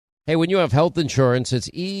Hey, when you have health insurance, it's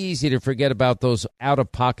easy to forget about those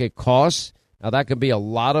out-of-pocket costs. Now, that can be a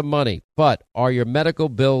lot of money, but are your medical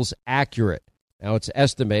bills accurate? Now, it's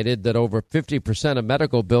estimated that over 50% of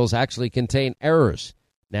medical bills actually contain errors.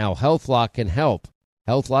 Now, HealthLock can help.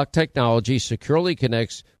 HealthLock technology securely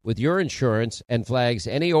connects with your insurance and flags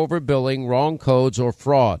any overbilling, wrong codes, or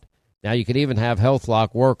fraud. Now, you can even have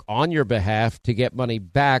HealthLock work on your behalf to get money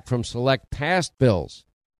back from select past bills.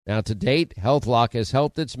 Now, to date, HealthLock has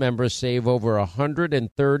helped its members save over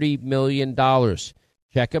 $130 million.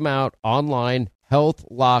 Check them out online,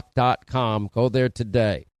 healthlock.com. Go there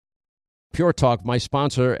today. Pure Talk, my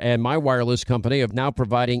sponsor and my wireless company, are now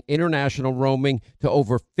providing international roaming to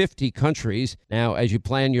over 50 countries. Now, as you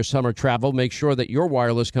plan your summer travel, make sure that your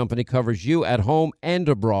wireless company covers you at home and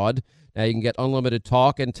abroad. Now, you can get unlimited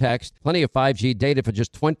talk and text, plenty of 5G data for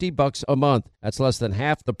just $20 a month. That's less than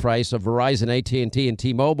half the price of Verizon, AT&T, and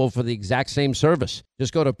T-Mobile for the exact same service.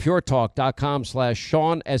 Just go to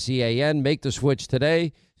puretalk.com/Sean, S-E-A-N. Make the switch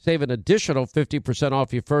today. Save an additional 50%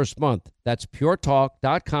 off your first month. That's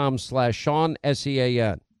puretalk.com/Sean,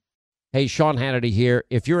 S-E-A-N. Hey, Sean Hannity here.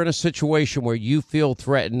 If you're in a situation where you feel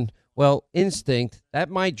threatened, well, instinct, that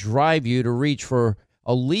might drive you to reach for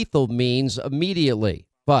a lethal means immediately.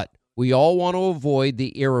 But we all want to avoid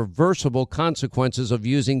the irreversible consequences of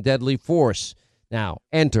using deadly force. Now,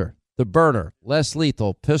 enter the Burner Less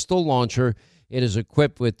Lethal Pistol Launcher. It is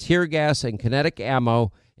equipped with tear gas and kinetic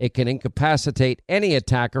ammo. It can incapacitate any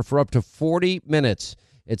attacker for up to 40 minutes.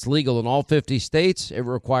 It's legal in all 50 states. It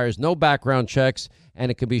requires no background checks, and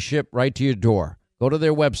it can be shipped right to your door. Go to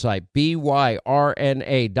their website,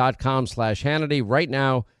 byrna.com/Hannity right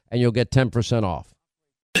now, and you'll get 10% off.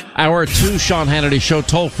 Hour 2, Sean Hannity Show.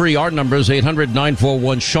 Toll free. Our number is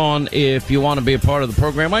 800-941-SEAN if you want to be a part of the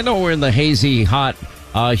program. I know we're in the hazy, hot,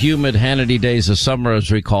 humid Hannity days of summer,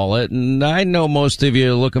 as we call it. And I know most of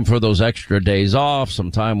you are looking for those extra days off,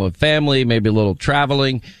 some time with family, maybe a little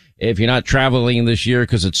traveling. If you're not traveling this year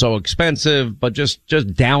because it's so expensive, but just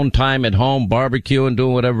downtime at home, barbecuing,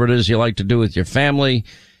 doing whatever it is you like to do with your family.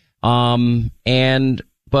 But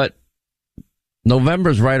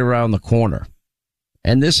November's right around the corner.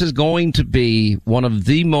 And this is going to be one of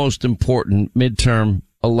the most important midterm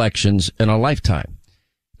elections in our lifetime.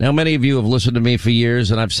 Now, many of you have listened to me for years,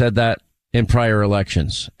 and I've said that in prior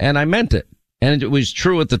elections. And I meant it. And it was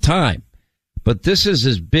true at the time. But this is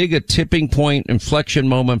as big a tipping point, inflection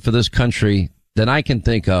moment for this country than I can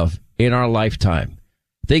think of in our lifetime.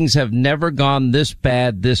 Things have never gone this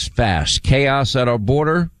bad, this fast. Chaos at our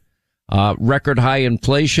border, record high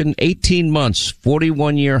inflation, 18 months,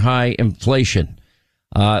 41-year high inflation.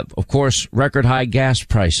 Of course, record high gas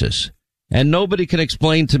prices. And nobody can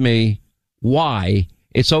explain to me why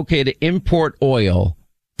it's okay to import oil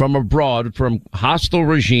from abroad, from hostile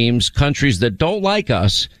regimes, countries that don't like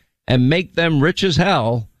us, and make them rich as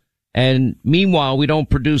hell. And meanwhile, we don't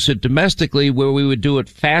produce it domestically where we would do it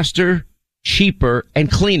faster, cheaper,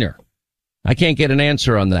 and cleaner. I can't get an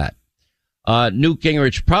answer on that. Newt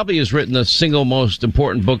Gingrich probably has written the single most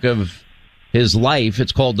important book of his life.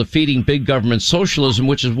 It's called Defeating Big Government Socialism,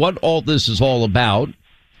 which is what all this is all about.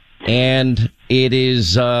 And it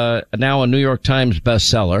is now a New York Times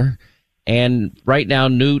bestseller. And right now,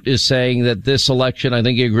 Newt is saying that this election, I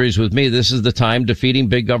think he agrees with me, this is the time, defeating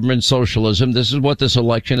big government socialism. This is what this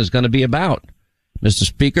election is going to be about. Mr.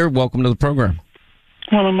 Speaker, welcome to the program.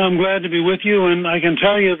 Well, I'm glad to be with you, and I can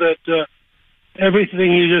tell you that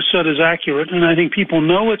everything you just said is accurate, and I think people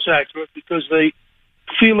know it's accurate because they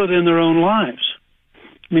feel it in their own lives.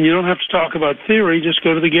 I mean, you don't have to talk about theory. Just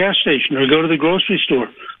go to the gas station or go to the grocery store.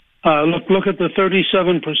 Look at the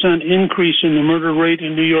 37% increase in the murder rate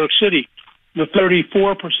in New York City, the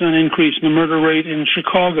 34% increase in the murder rate in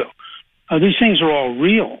Chicago. These things are all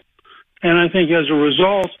real. And I think as a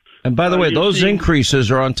result... And by the way, those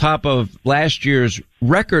increases are on top of last year's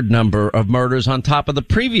record number of murders, on top of the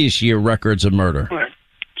previous year records of murder. Right.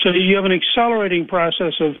 So you have an accelerating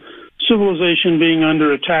process of civilization being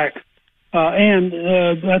under attack. And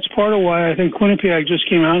that's part of why I think Quinnipiac just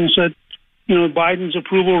came out and said, you know, Biden's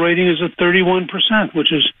approval rating is at 31%,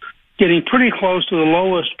 which is getting pretty close to the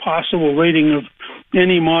lowest possible rating of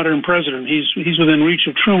any modern president. He's within reach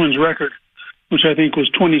of Truman's record, which I think was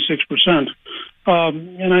 26%.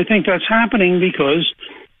 And I think that's happening because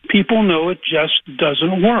people know it just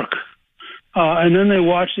doesn't work. And then they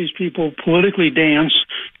watch these people politically dance,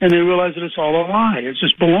 and they realize that it's all a lie. It's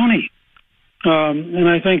just baloney. And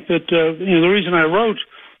I think that the reason I wrote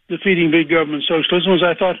Defeating Big Government Socialism was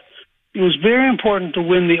I thought it was very important to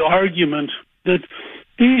win the argument that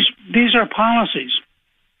these are policies.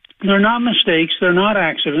 They're not mistakes. They're not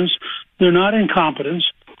accidents. They're not incompetence.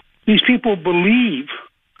 These people believe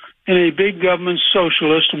in a big government,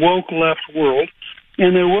 socialist, woke left world,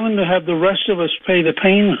 and they're willing to have the rest of us pay the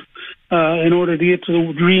pain in order to get to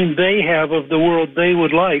the dream they have of the world they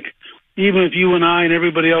would like, even if you and I and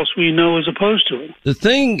everybody else we know is opposed to it. The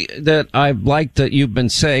thing that I've liked that you've been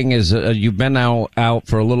saying is you've been now out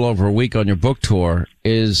for a little over a week on your book tour,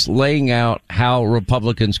 is laying out how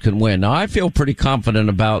Republicans can win. Now, I feel pretty confident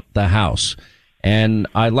about the House, and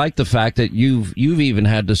I like the fact that you've even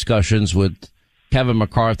had discussions with Kevin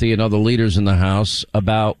McCarthy and other leaders in the House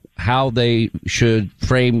about how they should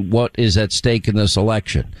frame what is at stake in this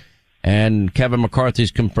election. And Kevin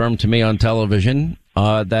McCarthy's confirmed to me on television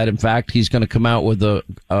that, in fact, he's going to come out with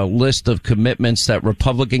a list of commitments that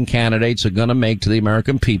Republican candidates are going to make to the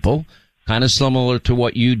American people, kind of similar to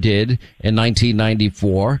what you did in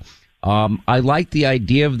 1994. I like the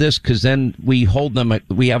idea of this because then we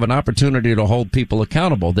have an opportunity to hold people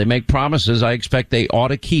accountable. They make promises. I expect they ought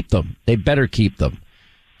to keep them. They better keep them.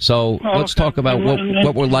 So let's talk about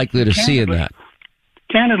what we're likely to see in that.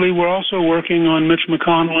 Candidly, we're also working on Mitch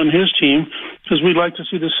McConnell and his team because we'd like to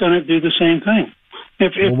see the Senate do the same thing.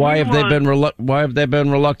 Why have they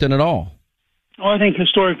been reluctant at all? Oh, I think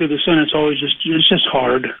historically the Senate's always it's just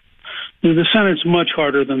hard. The Senate's much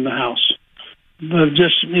harder than the House. But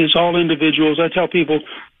it's all individuals. I tell people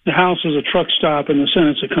the House is a truck stop and the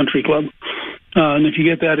Senate's a country club. And if you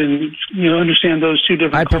get that in, understand those two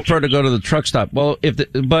different. I prefer to go to the truck stop. Well,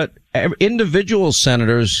 but individual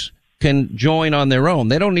senators can join on their own.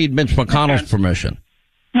 They don't need Mitch McConnell's permission.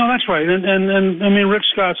 No, that's right. And I mean, Rick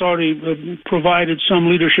Scott's already provided some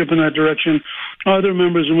leadership in that direction. Other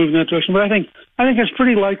members are moving in that direction. But I think it's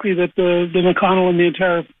pretty likely that the McConnell and the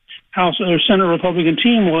entire House or Senate Republican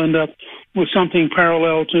team will end up with something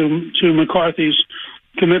parallel to McCarthy's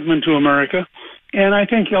commitment to America. And I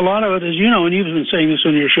think a lot of it, as you know, and you've been saying this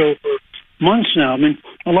on your show for months now, I mean,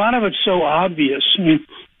 a lot of it's so obvious. I mean,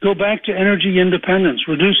 go back to energy independence,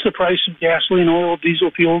 reduce the price of gasoline, oil,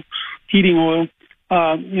 diesel fuel, heating oil.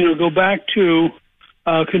 Go back to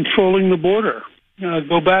controlling the border.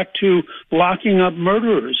 Go back to locking up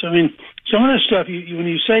murderers. I mean, some of this stuff, when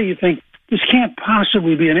you say, you think, this can't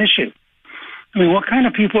possibly be an issue. I mean, what kind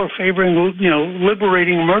of people are favoring,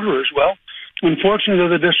 liberating murderers? Well, unfortunately,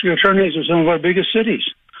 they're the district attorneys of some of our biggest cities.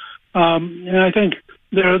 And I think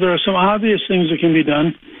there are some obvious things that can be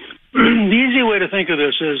done. The easy way to think of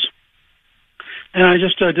this is, and I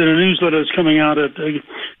just did a newsletter that's coming out at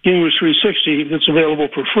Gingrich 360 that's available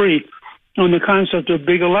for free on the concept of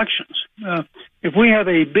big elections. If we have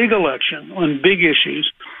a big election on big issues,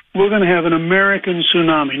 we're going to have an American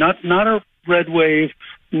tsunami, not a red wave,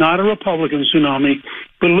 not a Republican tsunami,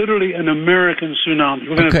 but literally an American tsunami.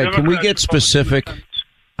 Okay, can we get specific?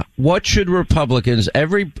 What should Republicans,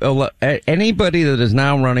 anybody that is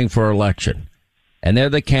now running for election, and they're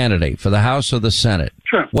the candidate for the House or the Senate,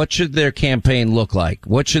 sure, what should their campaign look like?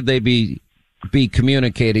 What should they be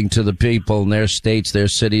communicating to the people in their states, their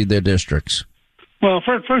city, their districts? Well,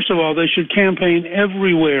 first of all, they should campaign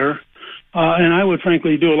everywhere. And I would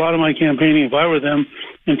frankly do a lot of my campaigning, if I were them,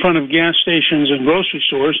 in front of gas stations and grocery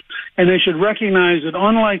stores. And they should recognize that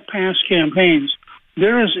unlike past campaigns,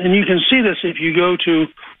 there is, and you can see this if you go to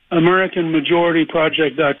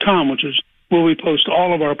AmericanMajorityProject.com, which is where we post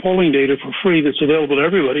all of our polling data for free that's available to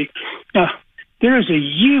everybody. There is a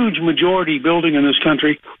huge majority building in this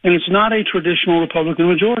country, and it's not a traditional Republican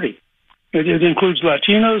majority. It includes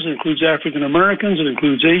Latinos, it includes African Americans, it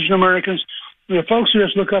includes Asian Americans. There are folks who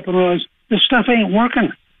just look up and realize this stuff ain't working,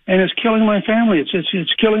 and it's killing my family.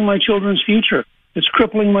 It's killing my children's future. It's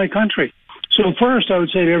crippling my country. So first, I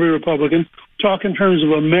would say to every Republican, talk in terms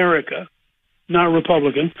of America, not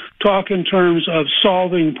Republican. Talk in terms of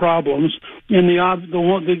solving problems, and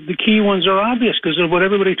the key ones are obvious because of what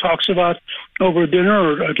everybody talks about over dinner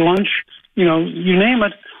or at lunch. You name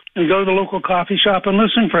it, and go to the local coffee shop and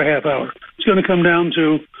listen for a half hour. It's going to come down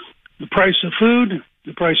to the price of food,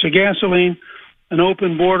 the price of gasoline, an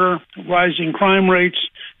open border, rising crime rates,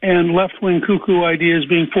 and left-wing cuckoo ideas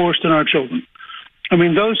being forced on our children. I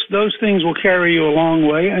mean, those things will carry you a long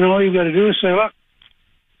way, and all you've got to do is say, look,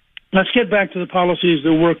 let's get back to the policies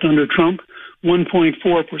that worked under Trump,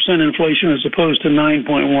 1.4% inflation as opposed to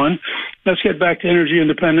 9.1. Let's get back to energy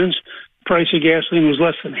independence. Price of gasoline was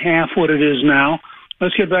less than half what it is now.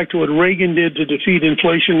 Let's get back to what Reagan did to defeat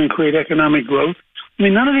inflation and create economic growth. I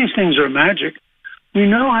mean, none of these things are magic. We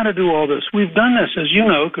know how to do all this. We've done this, as you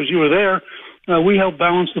know, because you were there. We helped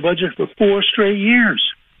balance the budget for 4 straight years.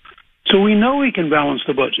 So we know we can balance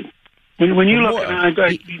the budget. When you look at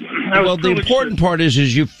it, the important part is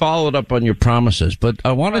you followed up on your promises. But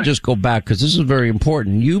I want to just go back because this is very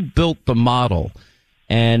important. You built the model.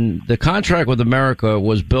 And the contract with America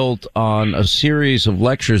was built on a series of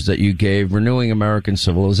lectures that you gave, Renewing American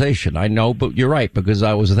Civilization. I know, but you're right, because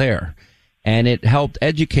I was there. And it helped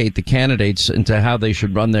educate the candidates into how they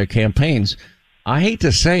should run their campaigns. I hate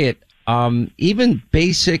to say it, even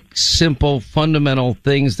basic, simple, fundamental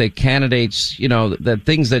things that candidates, that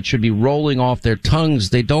things that should be rolling off their tongues,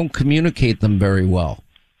 they don't communicate them very well.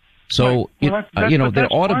 So, right. Well,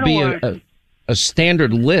 there ought to be a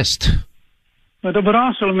standard list. But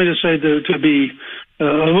also, let me just say, to be a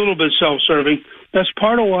little bit self-serving, that's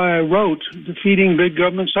part of why I wrote Defeating Big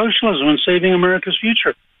Government Socialism and Saving America's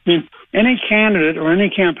Future. I mean, any candidate or any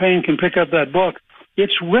campaign can pick up that book.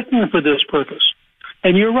 It's written for this purpose.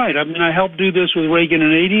 And you're right. I mean, I helped do this with Reagan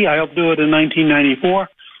in 80. I helped do it in 1994.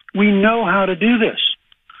 We know how to do this.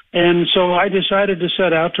 And so I decided to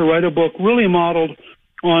set out to write a book really modeled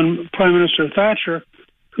on Prime Minister Thatcher,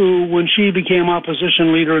 who, when she became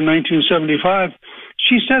opposition leader in 1975,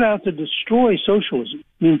 she set out to destroy socialism.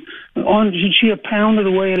 I mean, she pounded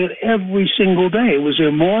away at it every single day. It was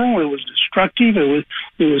immoral. It was destructive. It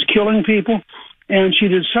was killing people. And she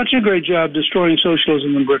did such a great job destroying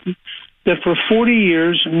socialism in Britain that for 40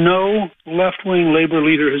 years, no left-wing labor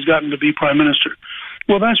leader has gotten to be prime minister.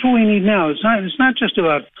 Well, that's what we need now. It's not just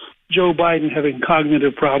about Joe Biden having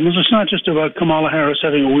cognitive problems. It's not just about Kamala Harris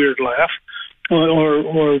having a weird laugh,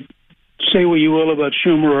 or say what you will about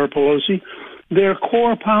Schumer or Pelosi. Their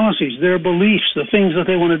core policies, their beliefs, the things that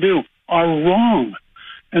they want to do are wrong.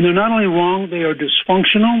 And they're not only wrong, they are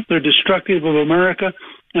dysfunctional, they're destructive of America,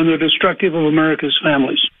 and they're destructive of America's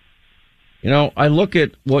families. I look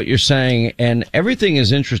at what you're saying, and everything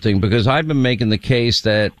is interesting because I've been making the case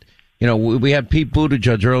that, we had Pete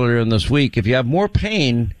Buttigieg earlier in this week. If you have more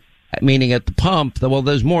pain, meaning at the pump, well,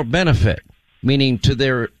 there's more benefit, meaning to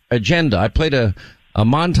their agenda. I played a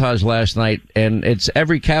montage last night, and it's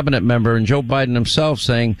every cabinet member and Joe Biden himself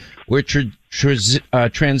saying we're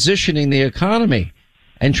transitioning the economy.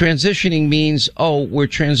 And transitioning means, we're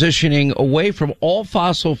transitioning away from all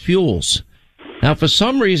fossil fuels. Now, for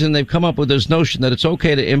some reason, they've come up with this notion that it's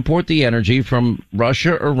okay to import the energy from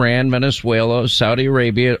Russia, Iran, Venezuela, Saudi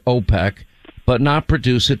Arabia, OPEC, but not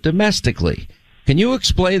produce it domestically. Can you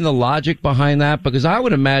explain the logic behind that? Because I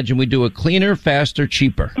would imagine we do it cleaner, faster,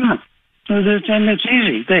 cheaper. Yeah. And it's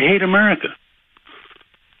easy. They hate America.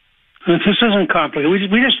 This isn't complicated. We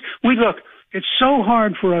look, it's so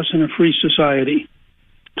hard for us in a free society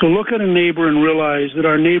to look at a neighbor and realize that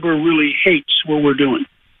our neighbor really hates what we're doing.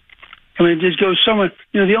 I mean, it just goes somewhere.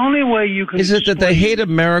 The only way you can... Is it that they hate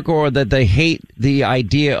America, or that they hate the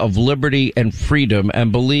idea of liberty and freedom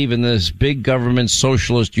and believe in this big government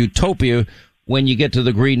socialist utopia? When you get to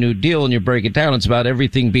the Green New Deal and you break it down, it's about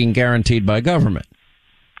everything being guaranteed by government.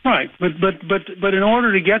 Right, but in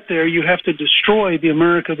order to get there, you have to destroy the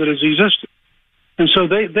America that has existed. And so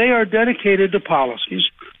they are dedicated to policies,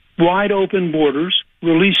 wide open borders,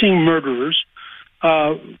 releasing murderers,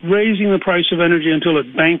 raising the price of energy until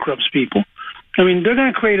it bankrupts people. I mean, they're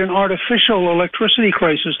going to create an artificial electricity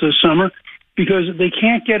crisis this summer because they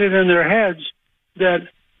can't get it in their heads that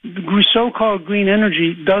so-called green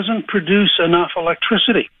energy doesn't produce enough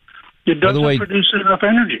electricity. It doesn't produce enough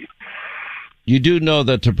energy. You do know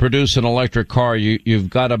that to produce an electric car, you've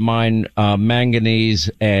got to mine manganese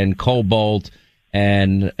and cobalt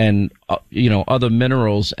and other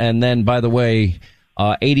minerals. And then, by the way,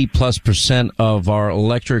 80+% of our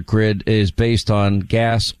electric grid is based on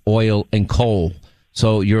gas, oil, and coal.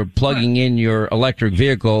 So you're plugging in your electric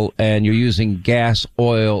vehicle and you're using gas,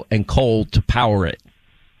 oil, and coal to power it.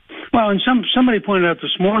 Well, and somebody pointed out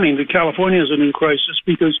this morning that California is a new crisis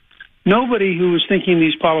because nobody who was thinking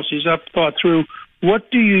these policies up thought through, what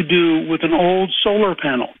do you do with an old solar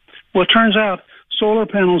panel? Well, it turns out solar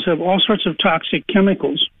panels have all sorts of toxic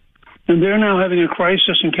chemicals, and they're now having a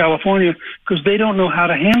crisis in California because they don't know how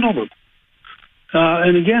to handle them.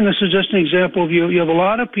 And again, this is just an example of you have a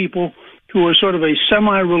lot of people who are sort of a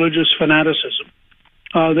semi-religious fanaticism.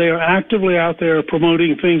 They are actively out there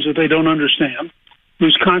promoting things that they don't understand,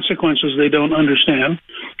 whose consequences they don't understand.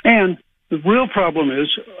 And the real problem is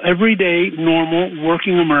everyday, normal,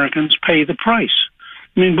 working Americans pay the price.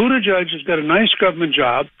 I mean, Buttigieg has got a nice government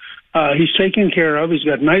job. He's taken care of. He's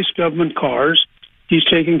got nice government cars. He's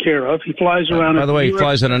taken care of. He flies around. By the way, he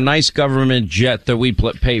flies in a nice government jet that we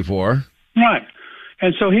pay for. Right.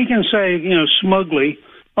 And so he can say, smugly,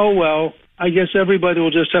 oh, well, I guess everybody will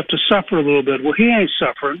just have to suffer a little bit. Well, he ain't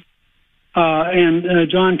suffering. And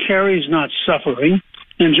John Kerry's not suffering.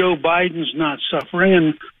 And Joe Biden's not suffering.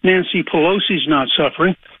 And Nancy Pelosi's not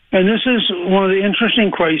suffering. And this is one of the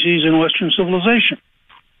interesting crises in Western civilization.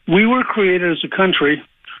 We were created as a country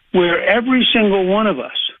where every single one of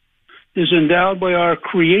us is endowed by our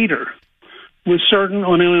Creator with certain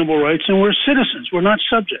unalienable rights, and we're citizens. We're not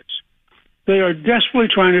subjects. They are desperately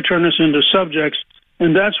trying to turn us into subjects,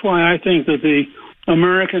 and that's why I think that the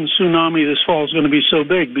American tsunami this fall is going to be so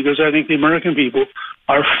big, because I think the American people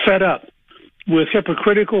are fed up with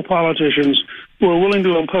hypocritical politicians who are willing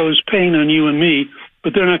to impose pain on you and me,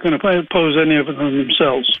 but they're not going to impose any of it on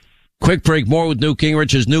themselves. Quick break, more with Newt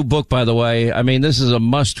Gingrich's new book, by the way. I mean, this is a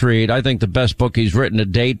must-read. I think the best book he's written to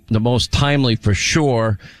date, the most timely for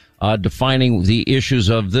sure, defining the issues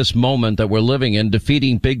of this moment that we're living in,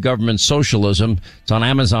 defeating big government socialism. It's on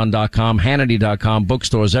Amazon.com, Hannity.com,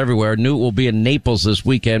 bookstores everywhere. Newt will be in Naples this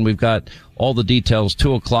weekend. We've got all the details,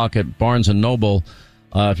 2 o'clock at Barnes & Noble.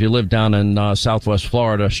 If you live down in Southwest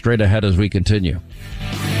Florida, straight ahead as we continue.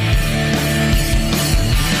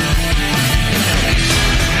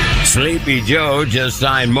 Sleepy Joe just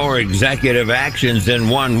signed more executive actions in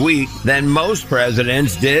 1 week than most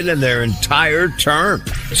presidents did in their entire term.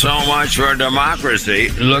 So much for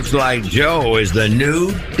democracy. Looks like Joe is the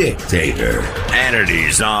new dictator.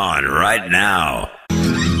 Hannity's on right now.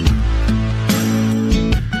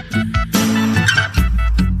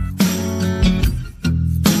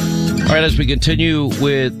 All right, as we continue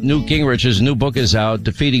with Newt Gingrich, his new book is out,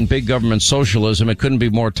 Defeating Big Government Socialism. It couldn't be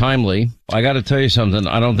more timely. I got to tell you something.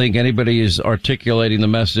 I don't think anybody is articulating the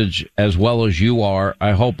message as well as you are.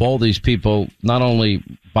 I hope all these people not only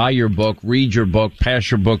buy your book, read your book,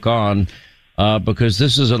 pass your book on, because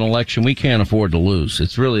this is an election we can't afford to lose.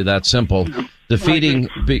 It's really that simple. Defeating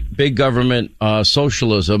big government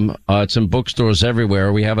socialism. It's in bookstores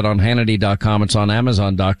everywhere. We have it on Hannity.com. It's on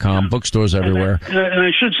Amazon.com. Bookstores everywhere. And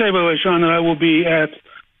I should say, by the way, Sean, that I will be at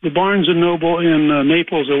the Barnes & Noble in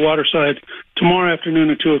Naples at Waterside tomorrow afternoon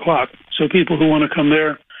at 2 o'clock. So people who want to come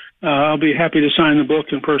there, I'll be happy to sign the book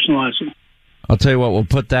and personalize it. I'll tell you what, we'll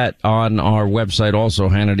put that on our website also,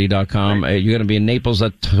 Hannity.com. You're going to be in Naples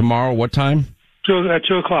tomorrow. What time? At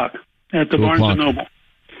 2 o'clock at the Barnes & Noble.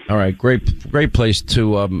 All right, great place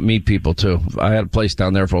to meet people, too. I had a place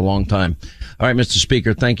down there for a long time. All right, Mr.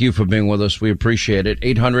 Speaker, thank you for being with us. We appreciate it.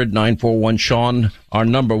 800-941-SEAN, our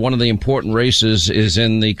number. One of the important races is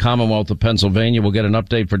in the Commonwealth of Pennsylvania. We'll get an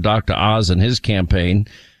update for Dr. Oz and his campaign.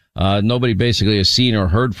 Nobody basically has seen or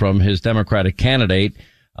heard from his Democratic candidate,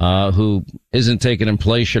 who isn't taking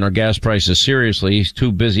inflation or gas prices seriously. He's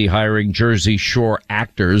too busy hiring Jersey Shore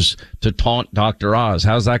actors to taunt Dr. Oz.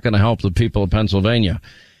 How's that going to help the people of Pennsylvania?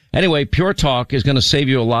 Anyway, Pure Talk is going to save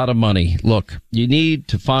you a lot of money. Look, you need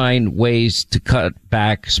to find ways to cut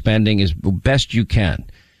back spending as best you can.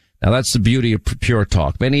 Now, that's the beauty of Pure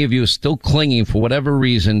Talk. Many of you are still clinging for whatever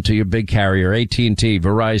reason to your big carrier, AT&T,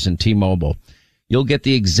 Verizon, T-Mobile. You'll get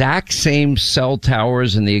the exact same cell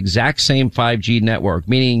towers and the exact same 5G network,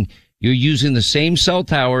 meaning you're using the same cell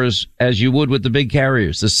towers as you would with the big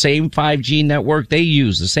carriers, the same 5G network they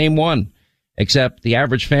use, the same one, except the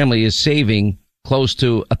average family is saving close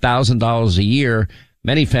to $1,000 a year.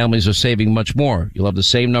 Many families are saving much more. You'll have the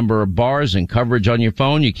same number of bars and coverage on your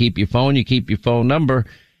phone. You keep your phone number,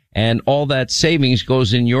 and all that savings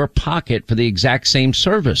goes in your pocket for the exact same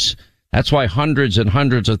service. That's why hundreds and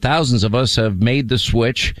hundreds of thousands of us have made the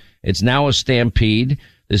switch. It's now a stampede.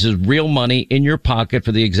 This is real money in your pocket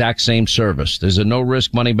for the exact same service. There's a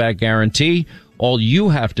no-risk money-back guarantee. All you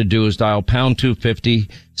have to do is dial pound 250,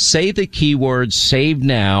 say the keyword save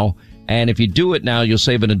now, and if you do it now, you'll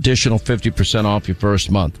save an additional 50% off your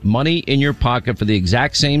first month. Money in your pocket for the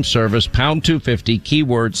exact same service, pound 250,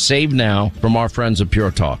 keyword save now, from our friends at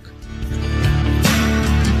Pure Talk.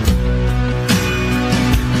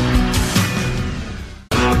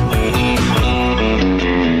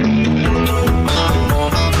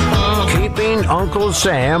 Keeping Uncle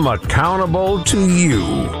Sam accountable to you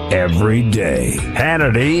every day.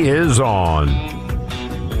 Hannity is on.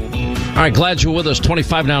 All right, glad you're with us.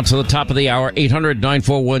 25 now to the top of the hour.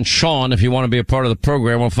 800-941-SEAN if you want to be a part of the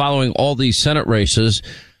program. We're following all these Senate races.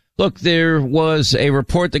 Look, there was a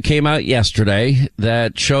report that came out yesterday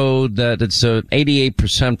that showed that it's an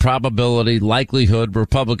 88% probability likelihood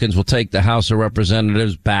Republicans will take the House of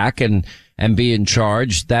Representatives back and be in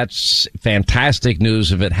charge. That's fantastic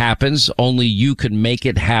news if it happens. Only you can make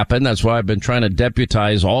it happen. That's why I've been trying to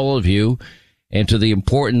deputize all of you into the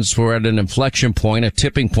importance. We're at an inflection point, a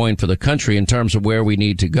tipping point for the country in terms of where we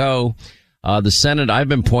need to go. The Senate, I've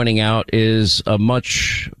been pointing out, is a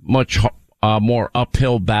much more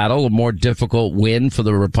uphill battle, a more difficult win for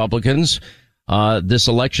the Republicans. This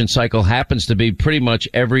election cycle happens to be pretty much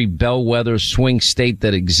every bellwether swing state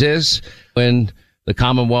that exists. In the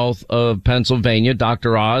Commonwealth of Pennsylvania,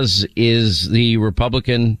 Dr. Oz is the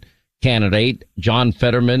Republican candidate. John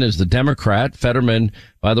Fetterman is the Democrat. Fetterman,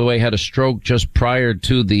 by the way, had a stroke just prior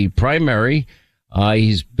to the primary.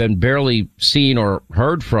 He's been barely seen or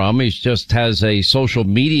heard from. He just has a social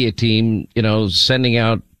media team, sending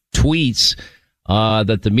out tweets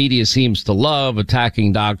that the media seems to love,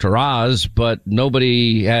 attacking Dr. Oz, but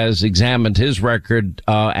nobody has examined his record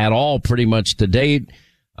at all pretty much to date.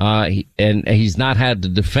 And he's not had to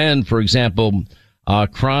defend, for example,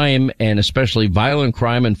 crime, and especially violent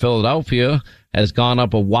crime in Philadelphia has gone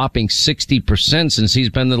up a whopping 60% since he's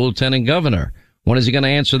been the lieutenant governor. When is he going to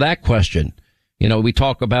answer that question? We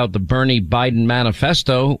talk about the Bernie Biden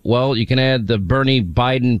manifesto. Well, you can add the Bernie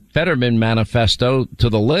Biden Fetterman manifesto to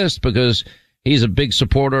the list because he's a big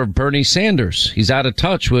supporter of Bernie Sanders. He's out of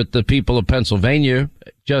touch with the people of Pennsylvania.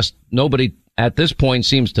 Just nobody at this point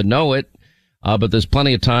seems to know it. But there's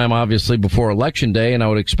plenty of time, obviously, before Election Day, and I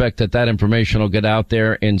would expect that information will get out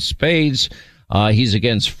there in spades. He's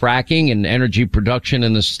against fracking and energy production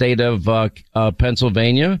in the state of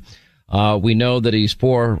Pennsylvania. We know that he's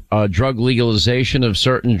for drug legalization of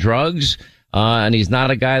certain drugs, and he's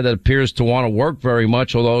not a guy that appears to want to work very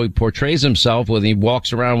much, although he portrays himself when he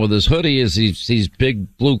walks around with his hoodie as he's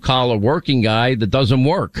big blue-collar working guy that doesn't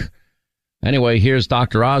work. Anyway, here's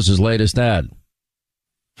Dr. Oz's latest ad.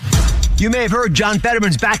 You may have heard John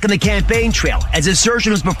Fetterman's back on the campaign trail. As a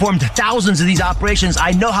surgeon who's performed thousands of these operations,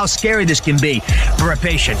 I know how scary this can be for a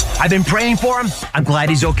patient. I've been praying for him. I'm glad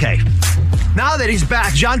he's okay. Now that he's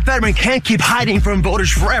back, John Fetterman can't keep hiding from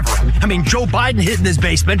voters forever. I mean, Joe Biden hid in his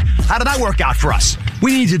basement. How did that work out for us?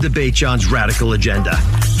 We need to debate John's radical agenda.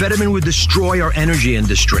 Fetterman would destroy our energy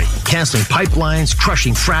industry, canceling pipelines,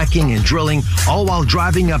 crushing fracking and drilling, all while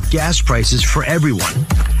driving up gas prices for everyone.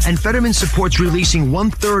 And Fetterman supports releasing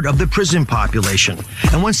 1/3 of the prison population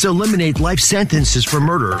and wants to eliminate life sentences for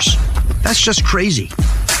murderers. That's just crazy.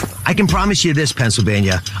 I can promise you this,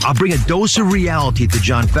 Pennsylvania. I'll bring a dose of reality to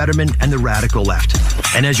John Fetterman and the radical left.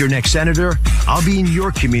 And as your next senator, I'll be in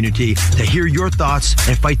your community to hear your thoughts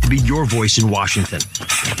and fight to be your voice in Washington.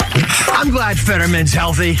 I'm glad Fetterman's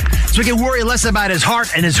healthy, so we can worry less about his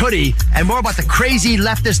heart and his hoodie and more about the crazy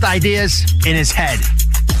leftist ideas in his head.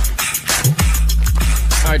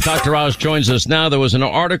 All right, Dr. Oz joins us now. There was an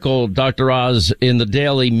article, Dr. Oz, in the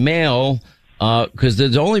Daily Mail, because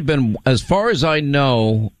there's only been, as far as I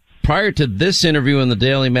know, prior to this interview in the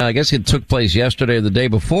Daily Mail, I guess it took place yesterday or the day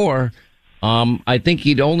before, I think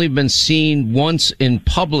he'd only been seen once in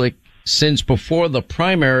public since before the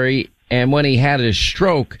primary and when he had his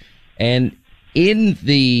stroke. And in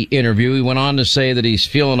the interview, he went on to say that he's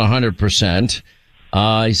feeling 100%.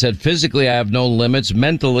 He said, physically, I have no limits.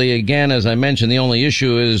 Mentally, again, as I mentioned, the only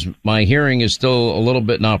issue is my hearing is still a little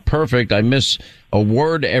bit not perfect. I miss a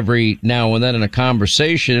word every now and then in a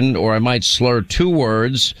conversation, or I might slur two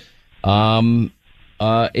words.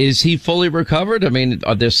 Is he fully recovered? I mean,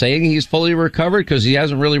 are they saying he's fully recovered? Because he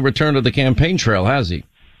hasn't really returned to the campaign trail, has he?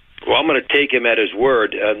 Well, I'm going to take him at his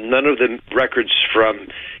word. None of the records from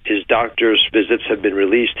his doctor's visits have been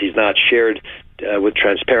released. He's not shared with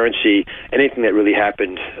transparency anything that really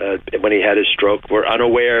happened when he had his stroke. We're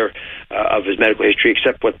unaware of his medical history,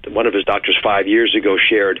 except what one of his doctors 5 years ago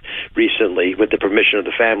shared recently with the permission of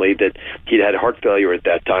the family, that he'd had heart failure at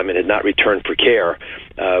that time and had not returned for care.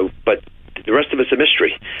 But the rest of it's a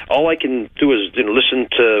mystery. All I can do is listen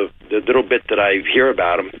to the little bit that I hear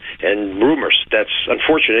about him and rumors. That's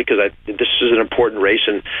unfortunate because this is an important race,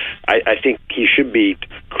 and I think he should be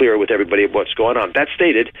clear with everybody of what's going on. That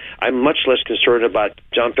stated, I'm much less concerned about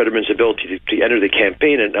John Fetterman's ability to enter the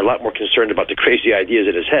campaign and a lot more concerned about the crazy ideas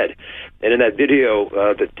in his head. And in that video,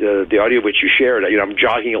 the audio which you shared, I'm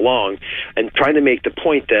jogging along and trying to make the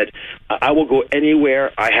point that I will go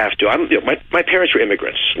anywhere I have to. My parents were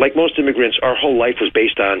immigrants. Like most immigrants, our whole life was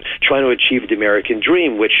based on trying to achieve the American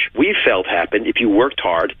dream, which we felt happened if you worked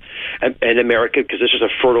hard. And America, because this is a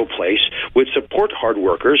fertile place, would support hard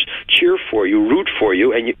workers, cheer for you, root for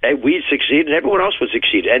you, and we'd succeed, and everyone else would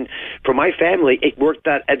succeed. And for my family, it worked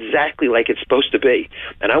out exactly like it's supposed to be.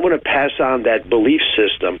 And I want to pass on that belief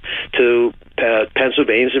system to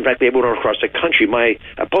Pennsylvanians, in fact, everyone across the country. My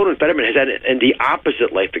opponent, Fetterman, has had the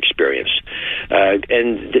opposite life experience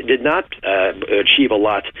and did not achieve a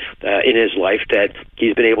lot in his life that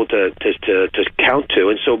he's been able to count to.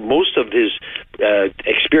 And so most of his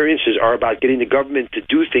experiences are about getting the government to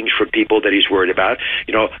do things for people that he's worried about,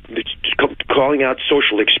 calling out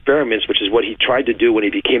social experiments, which is what he tried to do when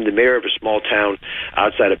he became the mayor of a small town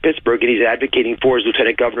outside of Pittsburgh, and he's advocating for as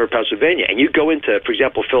lieutenant governor of Pennsylvania. And you go into, for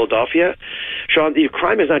example, Philadelphia, Sean, the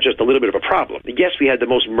crime is not just a little bit of a problem. Yes, we had the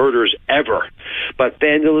most murders ever, but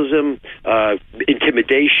vandalism,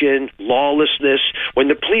 intimidation, lawlessness. When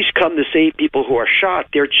the police come to save people who are shot,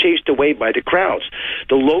 they're chased away by the crowds.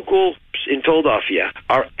 The locals in Philadelphia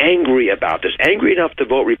are angry about this, angry enough to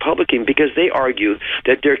vote Republican because they argue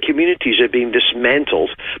that their communities are being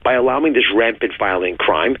dismantled by allowing this rampant violent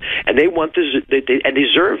crime, and they want this, and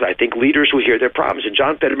deserve, I think, leaders who hear their problems. And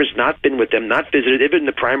John Fetterman's not been with them, not visited, even in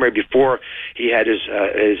the primary before he had his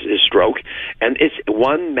stroke. And it's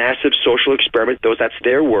one massive social experiment, though that's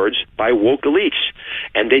their words, by woke elites.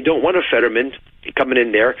 And they don't want a Fetterman coming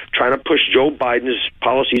in there trying to push Joe Biden's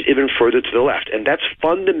policies even further to the left. And that's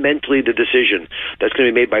fundamentally the decision that's going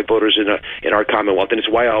to be made by voters in our Commonwealth, and it's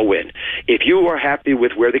why I'll win. If you are happy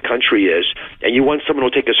with where the country is and you want someone who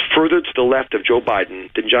will take us further to the left of Joe Biden,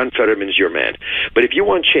 then John Fetterman's your man. But if you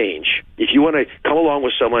want change, if you want to come along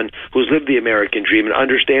with someone who's lived the American dream and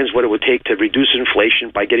understands what it would take to reduce inflation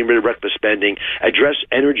by getting rid of reckless spending, address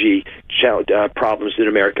energy problems in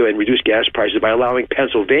America, and reduce gas prices by allowing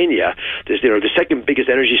Pennsylvania, the second biggest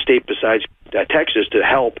energy state besides Texas, to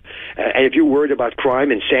help. And if you're worried about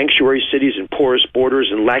crime in sanctuary cities and porous borders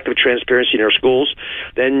and lack of transparency in our schools,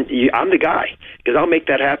 then I'm the guy, because I'll make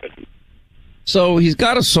that happen. So he's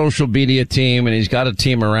got a social media team, and he's got a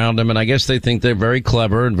team around him, and I guess they think they're very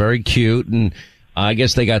clever and very cute, and I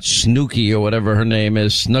guess they got Snooki, or whatever her name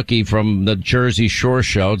is, Snooki, from the Jersey Shore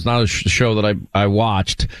show. It's not a show that I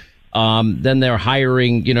watched. Then they're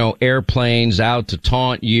hiring, airplanes out to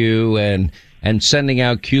taunt you and sending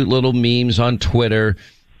out cute little memes on Twitter.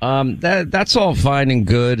 That's all fine and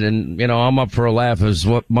good. And, I'm up for a laugh as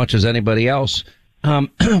much as anybody else.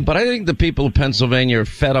 But I think the people of Pennsylvania are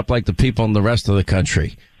fed up like the people in the rest of the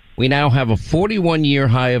country. We now have a 41-year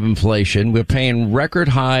high of inflation. We're paying record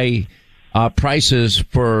high prices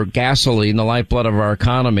for gasoline, the lifeblood of our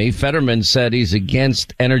economy. Fetterman said he's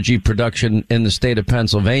against energy production in the state of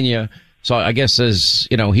Pennsylvania. So I guess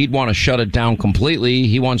he'd want to shut it down completely.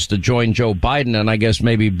 He wants to join Joe Biden and I guess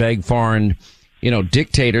maybe beg foreign,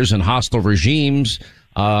 dictators and hostile regimes,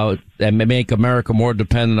 and make America more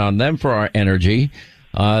dependent on them for our energy.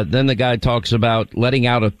 Then the guy talks about letting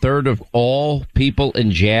out a third of all people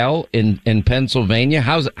in jail in Pennsylvania.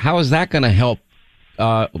 How is that going to help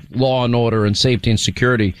law and order and safety and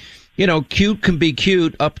security? Cute can be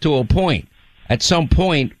cute up to a point. At some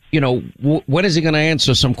point, when is he going to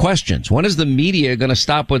answer some questions? When is the media going to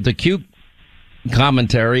stop with the cute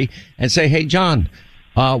commentary and say, hey, John,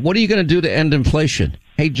 what are you going to do to end inflation?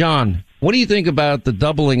 Hey, John, what do you think about the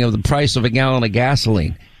doubling of the price of a gallon of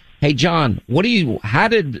gasoline? Hey, John, how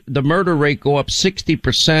did the murder rate go up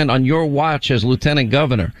 60% on your watch as lieutenant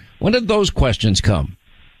governor? When did those questions come?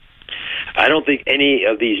 I don't think any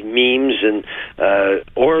of these memes and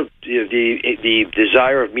or the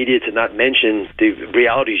desire of media to not mention the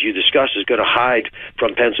realities you discussed is going to hide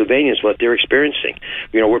from Pennsylvanians what they're experiencing.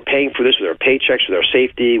 We're paying for this with our paychecks, with our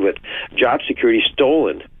safety, with job security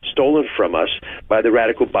stolen from us by the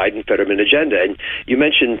radical Biden-Fetterman agenda. And you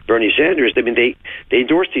mentioned Bernie Sanders. I mean, they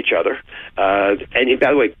endorsed each other. And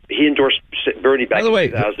by the way, he endorsed Bernie back in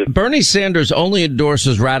 2000. Bernie Sanders only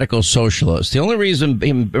endorses radical socialists. The only reason,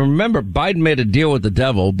 remember, Biden made a deal with the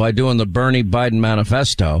devil by doing the Bernie Biden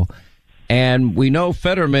manifesto. And we know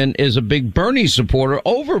Fetterman is a big Bernie supporter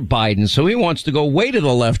over Biden, so he wants to go way to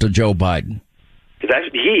the left of Joe Biden.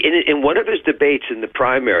 In one of his debates in the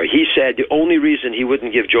primary, he said the only reason he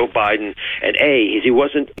wouldn't give Joe Biden an A is he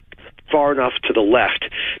wasn't far enough to the left,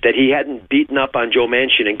 that he hadn't beaten up on Joe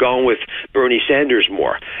Manchin and gone with Bernie Sanders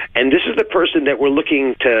more. And this is the person that we're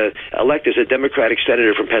looking to elect as a Democratic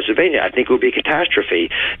senator from Pennsylvania. I think it would be a catastrophe,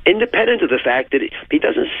 independent of the fact that he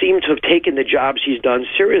doesn't seem to have taken the jobs he's done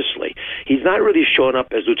seriously. He's not really shown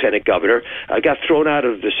up as lieutenant governor. Got thrown out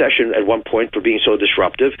of the session at one point for being so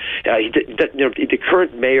disruptive. The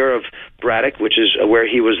current mayor of Braddock, which is where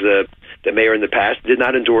he was the mayor in the past, did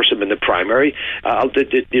not endorse him in the primary.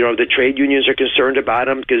 The trade unions are concerned about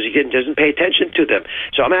him because he doesn't pay attention to them.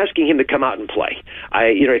 So I'm asking him to come out and play.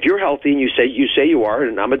 If you're healthy and you say you are,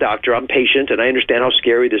 and I'm a doctor, I'm patient, and I understand how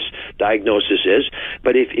scary this diagnosis is.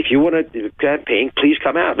 But if you want to campaign, please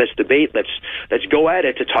come out. Let's debate. Let's go at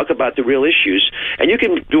it to talk about the real issues. And you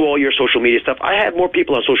can do all your social media stuff. I have more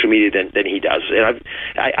people on social media than he does, and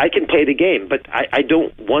I can play the game, but I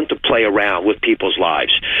don't want to play around with people's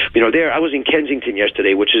lives. I was in Kensington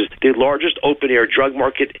yesterday, which is the largest open-air drug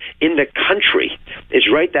market in the country. It's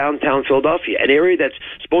right downtown Philadelphia, an area that's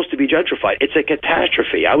supposed to be gentrified. It's a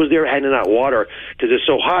catastrophe. I was there handing out water because it's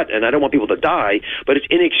so hot, and I don't want people to die, but it's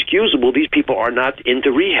inexcusable. These people are not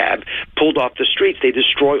into rehab, pulled off the streets. They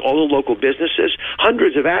destroy all the local businesses,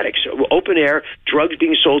 hundreds of addicts, open air, drugs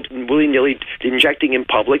being sold willy-nilly, injecting in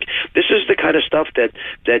public. This is the kind of stuff that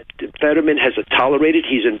Fetterman has tolerated.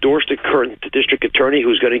 He's endorsed the current district attorney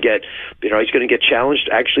who's going to get, he's going to get challenged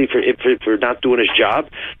actually for not doing his job.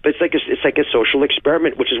 But it's like a social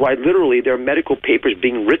experiment, which is why literally there are medical papers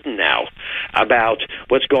being written now about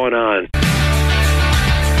what's going on.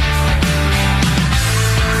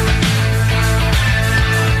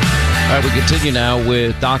 All right, we continue now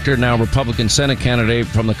with now Republican Senate candidate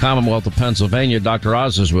from the Commonwealth of Pennsylvania. Dr.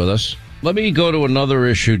 Oz is with us. Let me go to another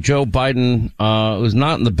issue. Joe Biden was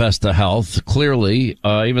not in the best of health. Clearly,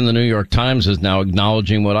 even the New York Times is now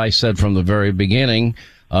acknowledging what I said from the very beginning,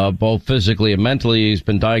 both physically and mentally. He's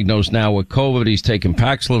been diagnosed now with COVID. He's taken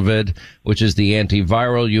Paxlovid, which is the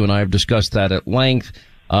antiviral. You and I have discussed that at length.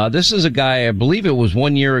 This is a guy, I believe it was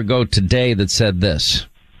 1 year ago today, that said this.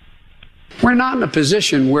 We're not in a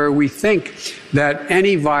position where we think that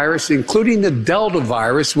any virus, including the Delta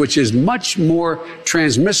virus, which is much more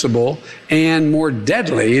transmissible and more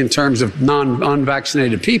deadly in terms of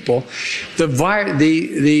unvaccinated people,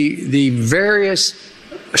 the various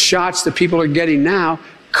shots that people are getting now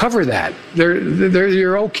cover that.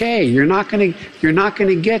 You're okay. You're not going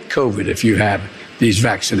to get COVID if you have these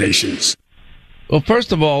vaccinations. Well,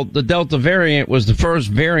 first of all, the Delta variant was the first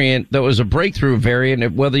variant that was a breakthrough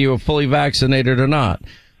variant, whether you were fully vaccinated or not.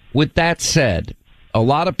 With that said, a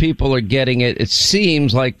lot of people are getting it. It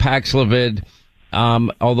seems like Paxlovid,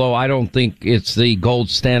 although I don't think it's the gold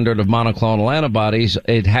standard of monoclonal antibodies,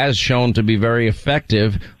 it has shown to be very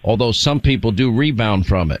effective, although some people do rebound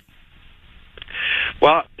from it.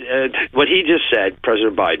 Well, what he just said,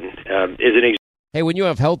 President Biden, is an example. Hey, when you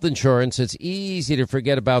have health insurance, it's easy to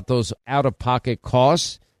forget about those out-of-pocket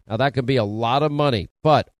costs. Now, that can be a lot of money,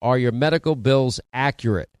 but are your medical bills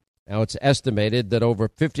accurate? Now, it's estimated that over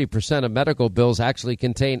 50% of medical bills actually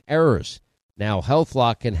contain errors. Now,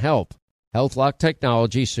 HealthLock can help. HealthLock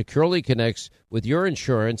technology securely connects with your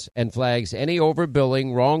insurance and flags any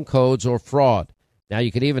overbilling, wrong codes, or fraud. Now,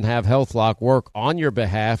 you can even have HealthLock work on your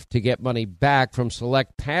behalf to get money back from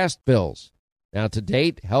select past bills. Now, to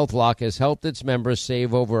date, HealthLock has helped its members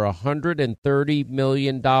save over $130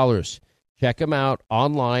 million. Check them out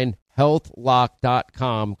online,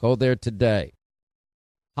 healthlock.com. Go there today.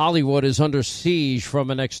 Hollywood is under siege from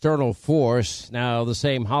an external force. Now, the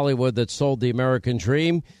same Hollywood that sold the American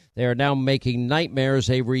dream, they are now making nightmares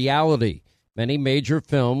a reality. Many major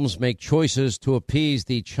films make choices to appease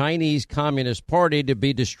the Chinese Communist Party to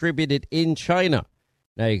be distributed in China.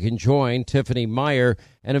 Now you can join Tiffany Meyer,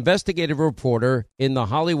 an investigative reporter in the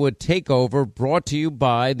Hollywood Takeover, brought to you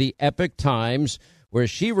by the Epoch Times, where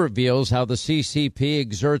she reveals how the CCP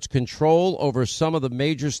exerts control over some of the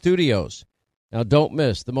major studios. Now don't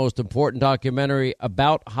miss the most important documentary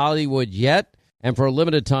about Hollywood yet, and for a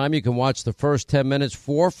limited time you can watch the first 10 minutes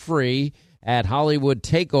for free at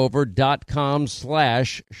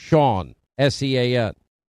hollywoodtakeover.com/Sean, S-E-A-N.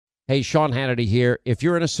 Hey, Sean Hannity here. If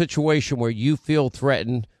you're in a situation where you feel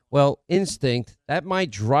threatened, well, instinct, that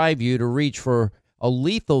might drive you to reach for a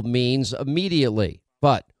lethal means immediately.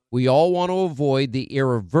 But we all want to avoid the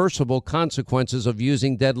irreversible consequences of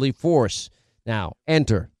using deadly force. Now,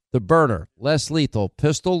 enter the Burner, less lethal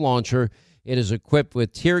pistol launcher. It is equipped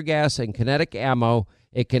with tear gas and kinetic ammo.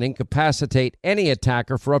 It can incapacitate any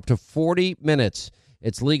attacker for up to 40 minutes.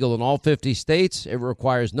 It's legal in all 50 states. It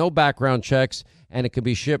requires no background checks, and it can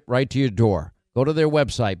be shipped right to your door. Go to their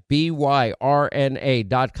website,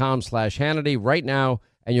 byrna.com/Hannity right now,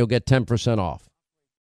 and you'll get 10% off.